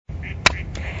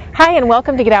Hi and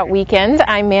welcome to Get Out Weekend.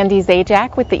 I'm Mandy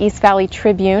Zajac with the East Valley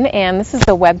Tribune, and this is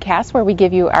the webcast where we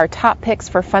give you our top picks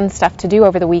for fun stuff to do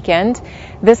over the weekend.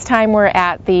 This time we're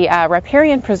at the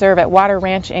Riparian Preserve at Water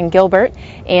Ranch in Gilbert,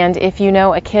 and if you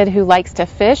know a kid who likes to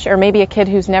fish or maybe a kid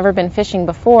who's never been fishing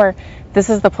before,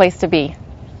 this is the place to be.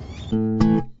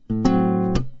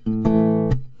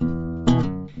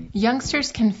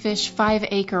 Youngsters can fish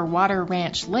 5-acre Water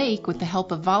Ranch Lake with the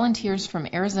help of volunteers from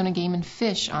Arizona Game and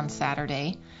Fish on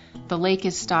Saturday. The lake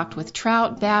is stocked with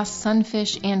trout, bass,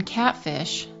 sunfish, and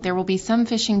catfish. There will be some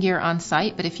fishing gear on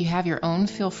site, but if you have your own,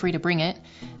 feel free to bring it.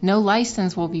 No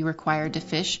license will be required to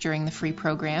fish during the free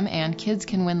program, and kids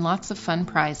can win lots of fun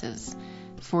prizes.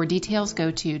 For details,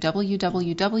 go to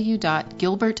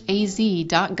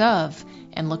www.gilbertaz.gov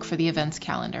and look for the events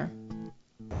calendar.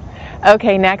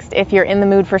 Okay, next, if you're in the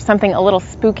mood for something a little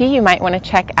spooky, you might want to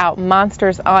check out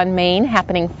Monsters on Main,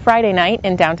 happening Friday night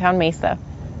in downtown Mesa.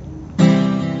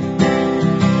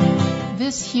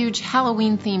 This huge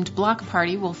Halloween-themed block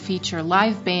party will feature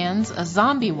live bands, a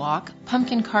zombie walk,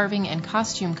 pumpkin carving and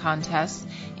costume contests,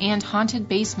 and haunted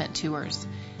basement tours.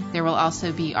 There will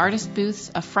also be artist booths,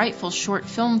 a frightful short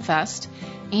film fest,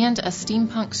 and a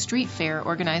steampunk street fair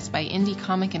organized by indie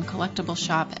comic and collectible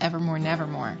shop Evermore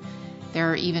Nevermore.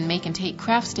 There are even make-and-take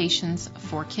craft stations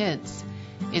for kids.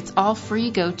 It's all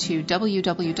free. Go to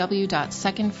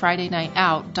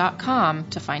www.secondfridaynightOut.com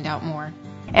to find out more.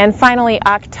 And finally,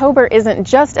 October isn't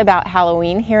just about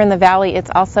Halloween. Here in the Valley, it's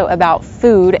also about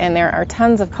food, and there are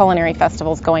tons of culinary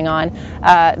festivals going on.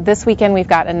 This weekend, we've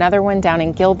got another one down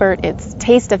in Gilbert. It's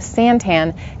Taste of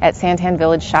Santan at Santan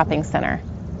Village Shopping Center.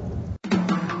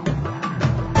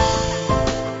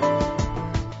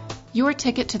 Your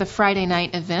ticket to the Friday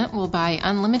night event will buy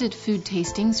unlimited food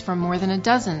tastings from more than a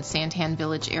dozen Santan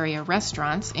Village area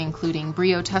restaurants, including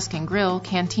Brio Tuscan Grill,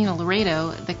 Cantina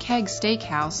Laredo, The Keg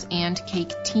Steakhouse, and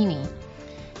Cake Teeny.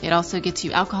 It also gets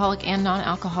you alcoholic and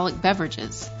non-alcoholic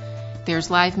beverages.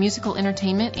 There's live musical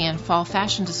entertainment and fall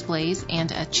fashion displays,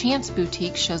 and a Chance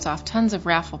Boutique shows off tons of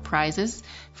raffle prizes,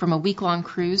 from a week-long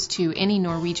cruise to any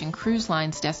Norwegian Cruise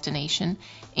Line's destination,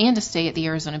 and a stay at the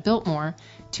Arizona Biltmore,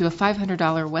 to a $500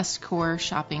 Westcor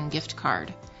shopping gift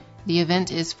card. The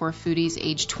event is for foodies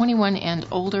age 21 and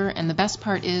older, and the best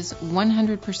part is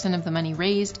 100% of the money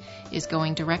raised is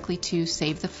going directly to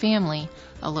Save the Family,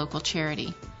 a local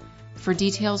charity. For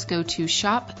details, go to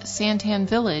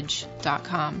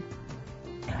shopsantanvillage.com.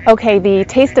 Okay, the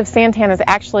Taste of Santan is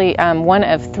actually one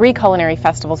of 3 culinary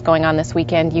festivals going on this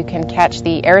weekend. You can catch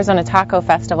the Arizona Taco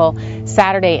Festival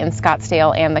Saturday in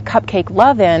Scottsdale and the Cupcake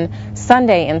Love-In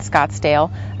Sunday in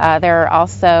Scottsdale. There are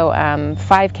also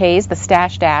 5Ks, the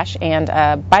Stash Dash, and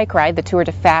a bike ride, the Tour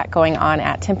de Fat, going on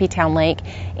at Tempe Town Lake,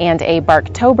 and a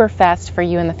Barktoberfest for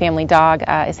you and the family dog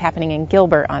is happening in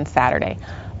Gilbert on Saturday.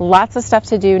 Lots of stuff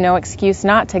to do, no excuse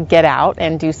not to get out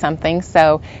and do something,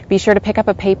 so be sure to pick up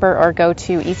a paper or go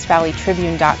to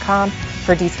eastvalleytribune.com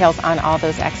for details on all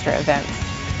those extra events.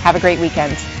 Have a great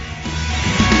weekend.